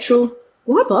that petrol.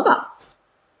 Why bother?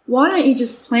 Why don't you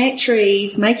just plant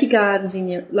trees, make your gardens in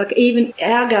your, like even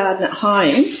our garden at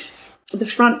home, the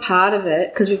front part of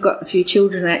it, because we've got a few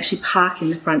children that actually park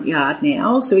in the front yard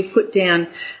now. So we've put down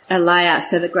a layer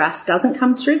so the grass doesn't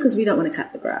come through because we don't want to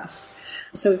cut the grass.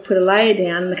 So we've put a layer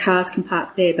down and the cars can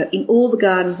park there. But in all the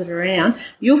gardens that are around,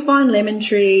 you'll find lemon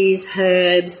trees,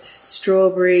 herbs,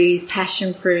 strawberries,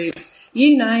 passion fruits,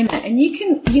 you name it. And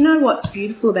you know what's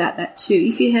beautiful about that too,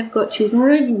 if you have got children, or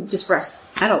even just for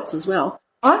us adults as well,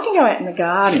 I can go out in the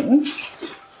garden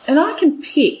and I can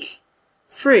pick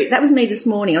fruit. That was me this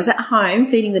morning. I was at home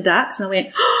feeding the ducks and I went,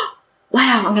 oh,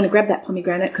 wow, I'm going to grab that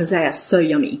pomegranate because they are so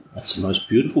yummy. That's the most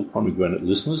beautiful pomegranate,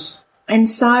 listeners. And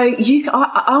so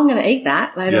I'm going to eat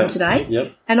that later on today.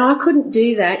 Yep. And I couldn't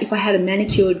do that if I had a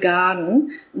manicured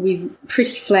garden with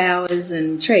pretty flowers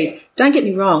and trees. Don't get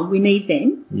me wrong, we need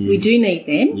them. We do need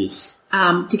them. Yes.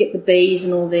 To get the bees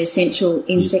and all the essential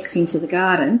insects into the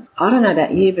garden. I don't know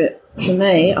about you, but for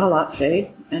me, I like food.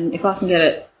 And if I can get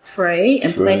it free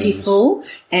and plentiful,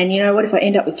 and you know what, if I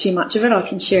end up with too much of it, I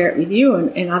can share it with you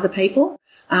and other people.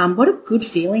 What a good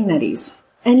feeling that is.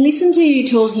 And listen to you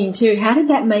talking too. How did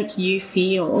that make you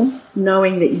feel,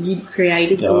 knowing that you'd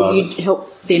created or you'd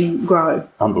helped them grow?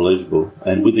 Unbelievable.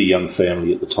 And with a young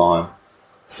family at the time,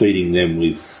 feeding them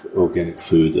with organic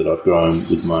food that I've grown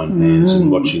with my own hands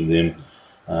and watching them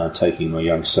taking my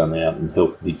young son out and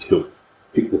help pick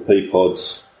the pea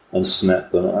pods and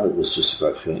snap them. It was just a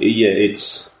great feeling. Yeah,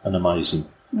 it's an amazing.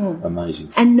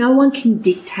 And no one can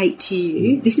dictate to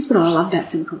you. This is what I love about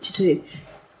permaculture too.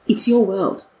 It's your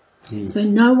world. So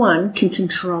no one can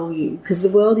control you because the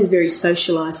world is very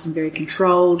socialised and very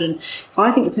controlled, and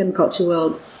I think the permaculture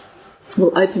world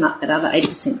will open up that other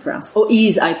 80% for us, or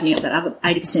is opening up that other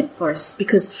 80% for us,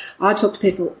 because I talk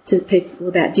to people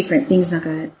about different things and I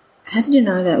go, how did you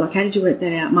know that? Like, how did you work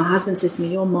that out? My husband says to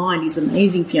me, your mind is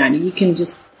amazing, Fiona. You can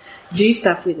just do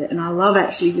stuff with it. And I love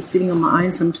actually just sitting on my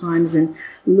own sometimes and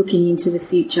looking into the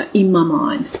future in my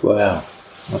mind. Wow.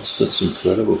 That's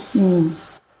incredible.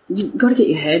 You've got to get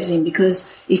your herbs in,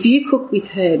 because if you cook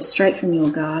with herbs straight from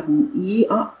your garden,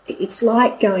 it's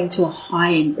like going to a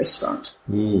high-end restaurant.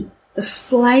 The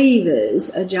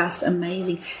flavours are just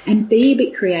amazing. And be a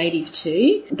bit creative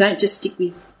too. Don't just stick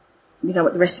with, you know,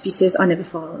 what the recipe says. I never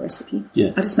follow a recipe.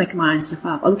 Yeah. I just make my own stuff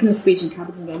up. I look in the fridge and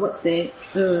cupboards and go, what's there?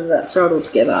 Throw it all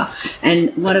together.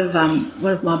 And one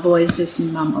of my boys says to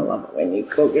me, Mum, I love it when you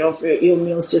cook your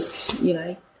meals just, you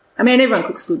know. I mean, everyone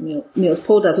cooks good meals.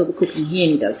 Paul does all the cooking here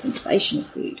and he does sensational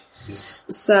food. Yes.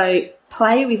 So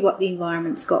play with what the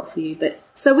environment's got for you.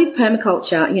 So with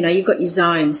permaculture, you know, you've got your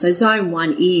zone. So zone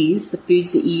 1 is the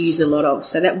foods that you use a lot of.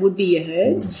 So that would be your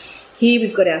herbs. Here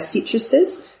we've got our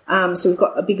citruses. So we've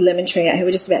got a big lemon tree out here.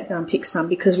 We're just about to go and pick some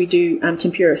because we do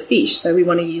tempura fish. So we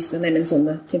want to use the lemons on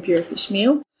the tempura fish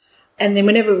meal. And then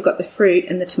whenever we've got the fruit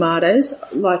and the tomatoes,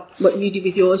 like what you did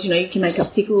with yours, you know, you can make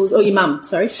up pickles. Or your mum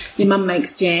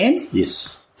makes jams.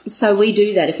 Yes. So we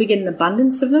do that. If we get an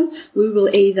abundance of them, we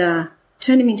will either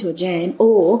turn them into a jam,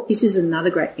 or this is another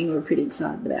great thing we were pretty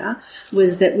excited about,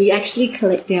 was that we actually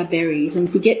collect our berries. And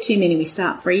if we get too many, we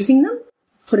start freezing them,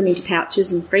 put them into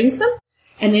pouches and freeze them.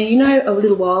 And then, you know, a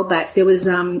little while back there was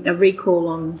a recall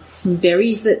on some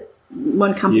berries that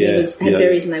one company had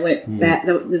berries and they weren't bad.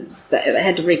 They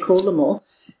had to recall them all.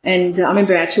 And I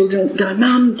remember our children going,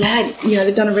 Mum, Dad, you know,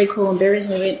 they've done a recall on berries.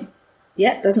 And we went,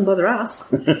 yeah, doesn't bother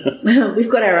us. We've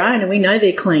got our own and we know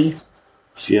they're clean.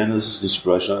 Fiona, this is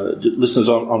inspiration. Listeners,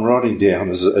 I'm writing down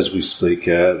as we speak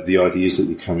the ideas that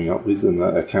you're coming up with, and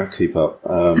I can't keep up.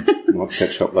 I'll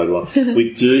catch up later on.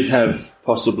 We do have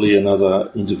possibly another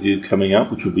interview coming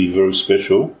up, which will be very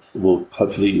special. We'll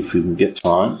hopefully, if we can get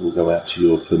time, we'll go out to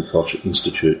your Permaculture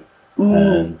Institute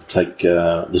and take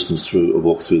listeners through a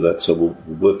walk through that. So we'll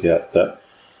work out that.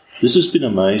 This has been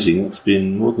amazing. It's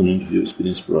been more than an interview. It's been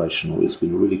inspirational. It's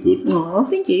been really good. Oh,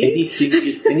 thank you.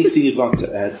 Anything you'd like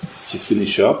to add to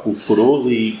finish up? We'll put all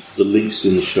the links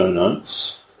in the show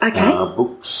notes. Okay.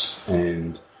 Books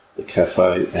and the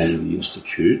cafe and the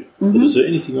institute. But is there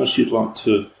anything else you'd like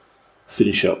to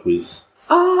finish up with?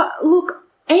 Look,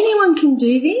 anyone can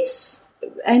do this.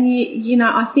 And, you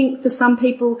know, I think for some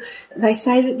people, they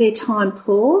say that they're time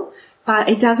poor, but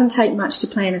it doesn't take much to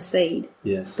plant a seed.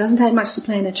 Yes. It doesn't take much to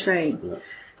plant a tree. Yeah.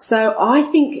 So I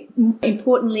think,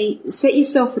 importantly, set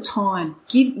yourself a time.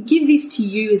 Give this to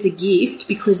you as a gift,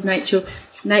 because nature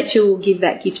will give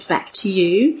that gift back to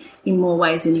you in more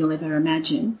ways than you'll ever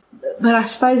imagine. But I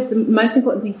suppose the most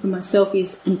important thing for myself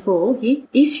is, and Paul here,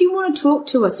 if you want to talk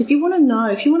to us, if you want to know,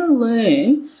 if you want to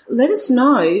learn, let us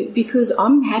know, because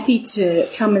I'm happy to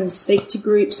come and speak to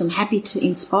groups. I'm happy to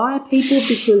inspire people,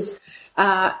 because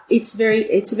it's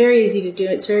very easy to do.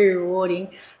 It's very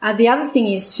rewarding. The other thing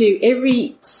is too,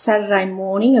 every Saturday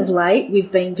morning of late,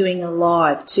 we've been doing a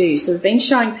live too. So we've been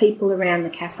showing people around the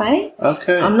cafe.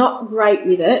 Okay. I'm not great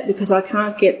with it because I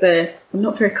can't I'm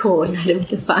not very coordinated with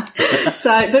the phone.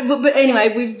 So, but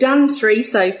anyway, we've done 3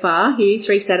 so far here,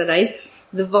 3 Saturdays.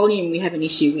 The volume we have an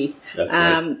issue with.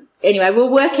 Okay. Anyway, we'll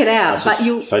work it out. But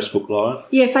Facebook Live?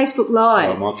 Yeah, Facebook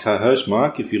Live. My co-host,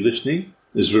 Mark, if you're listening,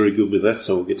 is very good with that,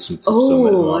 so we'll get some tips on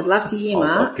that. Oh, I'd love to hear,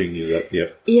 Mark. I'll bring you that, yeah.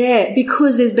 Yeah,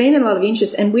 because there's been a lot of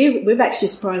interest, and we've actually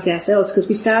surprised ourselves, because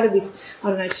we started with,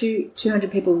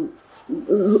 200 people,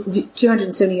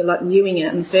 270 like viewing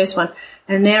it in the first one,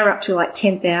 and now we're up to like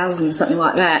 10,000, something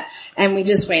like that. And we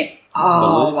just went,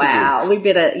 oh, wow, we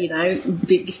better,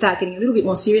 start getting a little bit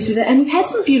more serious with it. And we've had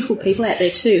some beautiful people out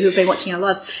there too who have been watching our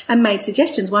lives and made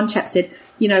suggestions. One chap said,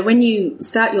 when you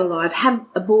start your live, have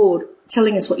a board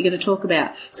telling us what you're going to talk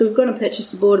about. So we've gone and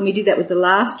purchased the board, and we did that with the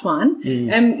last one.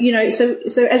 And,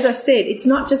 so as I said, it's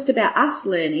not just about us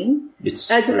learning. It's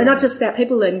not just about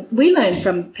people learning. We learn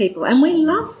from people, and we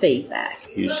love feedback.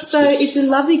 So it's a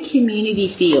lovely community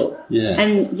feel. Yeah.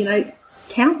 And,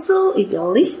 counsel, if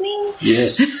you're listening.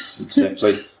 Yes,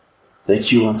 exactly.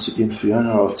 Thank you once again,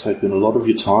 Fiona. I've taken a lot of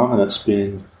your time, and it's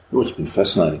been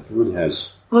fascinating. It really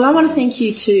has. Well, I want to thank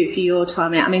you too for your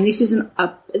time out. I mean, this is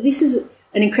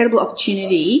an incredible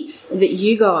opportunity that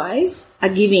you guys are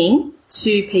giving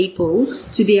to people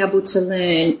to be able to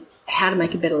learn how to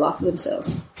make a better life for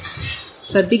themselves.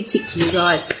 So big tick to you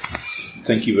guys.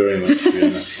 Thank you very much,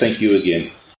 Fiona. Thank you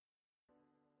again.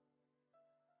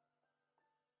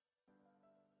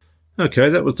 Okay,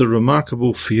 that was the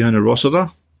remarkable Fiona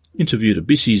Rossiter, interviewed at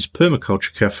Bissy's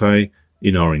Permaculture Cafe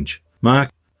in Orange.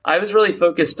 Mark? I was really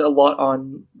focused a lot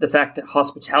on the fact that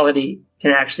hospitality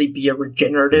can actually be a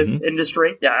regenerative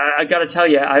industry. Yeah, I got to tell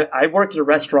you, I worked at a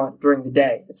restaurant during the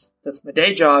day. That's my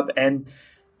day job, and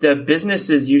the business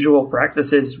as usual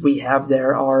practices we have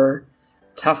there are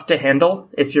tough to handle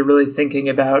if you're really thinking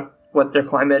about what their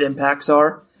climate impacts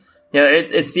are.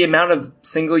 It's the amount of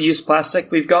single-use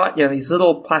plastic we've got. These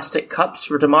little plastic cups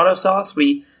for tomato sauce.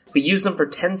 We use them for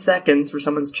 10 seconds for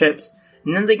someone's chips,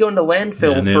 and then they go into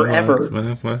landfill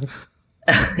forever.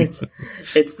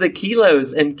 It's the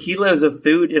kilos and kilos of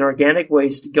food and organic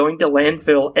waste going to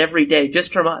landfill every day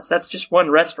just from us. That's just one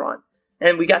restaurant.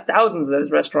 And we got thousands of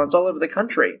those restaurants all over the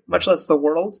country, much less the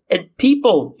world. And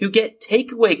people who get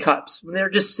takeaway cups when they're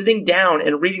just sitting down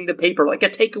and reading the paper, like a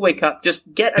takeaway cup, just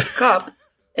get a cup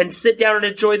and sit down and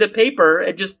enjoy the paper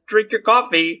and just drink your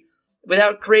coffee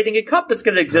without creating a cup that's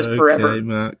going to exist forever. Okay,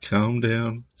 Mark, calm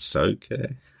down. It's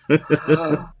okay.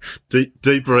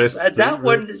 Deep breath. That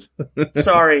one,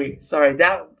 sorry.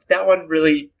 That one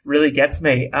really, really gets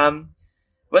me.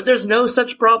 But there's no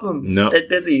such problems at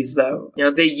Busy's, though.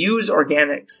 They use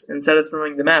organics instead of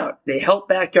throwing them out. They help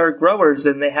backyard growers,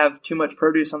 and they have too much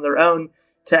produce on their own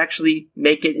to actually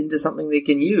make it into something they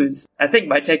can use. I think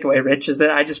my takeaway, Rich, is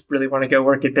that I just really want to go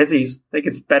work at Busy's. I think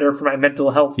it's better for my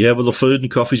mental health. Yeah, well, the food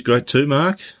and coffee's great too,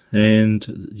 Mark,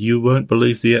 and you won't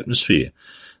believe the atmosphere.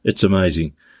 It's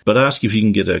amazing. But ask if you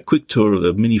can get a quick tour of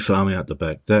the mini farm out the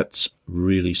back. That's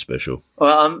really special.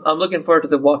 Well, I'm looking forward to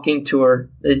the walking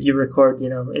tour that you record,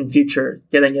 in future,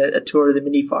 getting a tour of the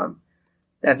mini farm.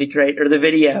 That'd be great. Or the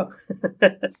video.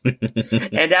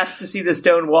 And ask to see the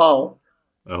stone wall.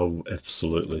 Oh,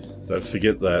 absolutely. Don't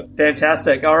forget that.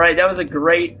 Fantastic. All right, that was a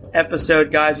great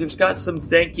episode, guys. We've got some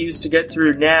thank yous to get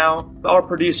through now. Our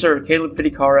producer, Caleb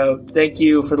Fitticaro, thank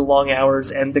you for the long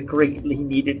hours and the greatly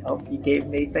needed help you gave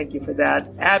me. Thank you for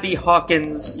that. Abby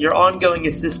Hawkins, your ongoing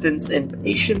assistance and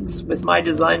patience with my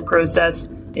design process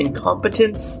and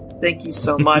competence. Thank you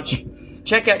so much.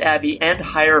 Check out Abby and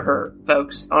hire her,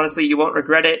 folks. Honestly, you won't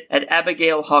regret it at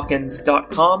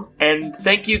abigailhawkins.com. And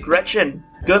thank you, Gretchen.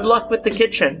 Good luck with the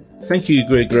kitchen. Thank you,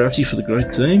 Greg Grassi, for the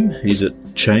great theme. He's at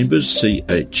Chambers,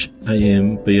 CHAMBRES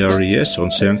on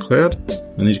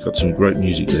SoundCloud, and he's got some great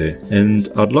music there. And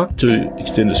I'd like to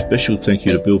extend a special thank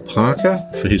you to Bill Parker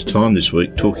for his time this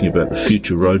week talking about the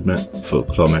future roadmap for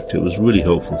Climactic. It was really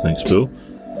helpful. Thanks, Bill.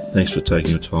 Thanks for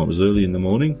taking your time. It was early in the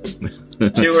morning.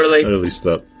 Too early. Early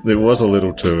start. It was a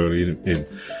little too early.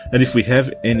 And if we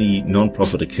have any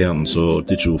non-profit accountants or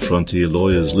digital frontier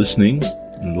lawyers listening,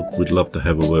 look, we'd love to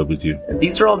have a word with you.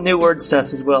 These are all new words to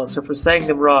us as well, so if we're saying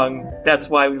them wrong, that's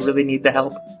why we really need the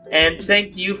help. And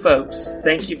thank you, folks.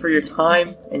 Thank you for your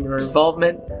time and your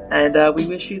involvement, and we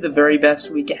wish you the very best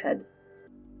week ahead.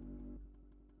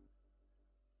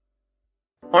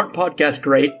 Aren't podcasts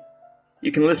great?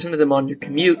 You can listen to them on your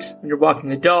commute, when you're walking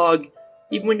the dog,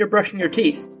 even when you're brushing your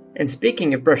teeth. And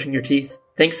speaking of brushing your teeth,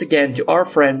 thanks again to our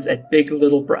friends at Big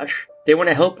Little Brush. They want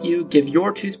to help you give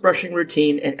your toothbrushing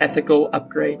routine an ethical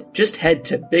upgrade. Just head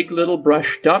to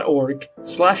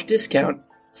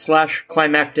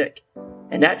biglittlebrush.org/discount/climactic.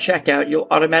 And at checkout, you'll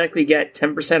automatically get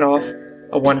 10% off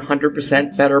a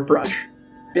 100% better brush.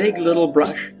 Big Little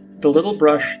Brush. The little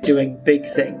brush doing big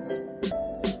things.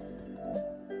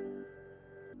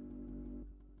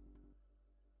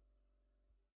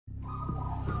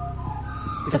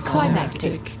 The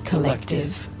Climactic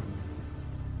Collective.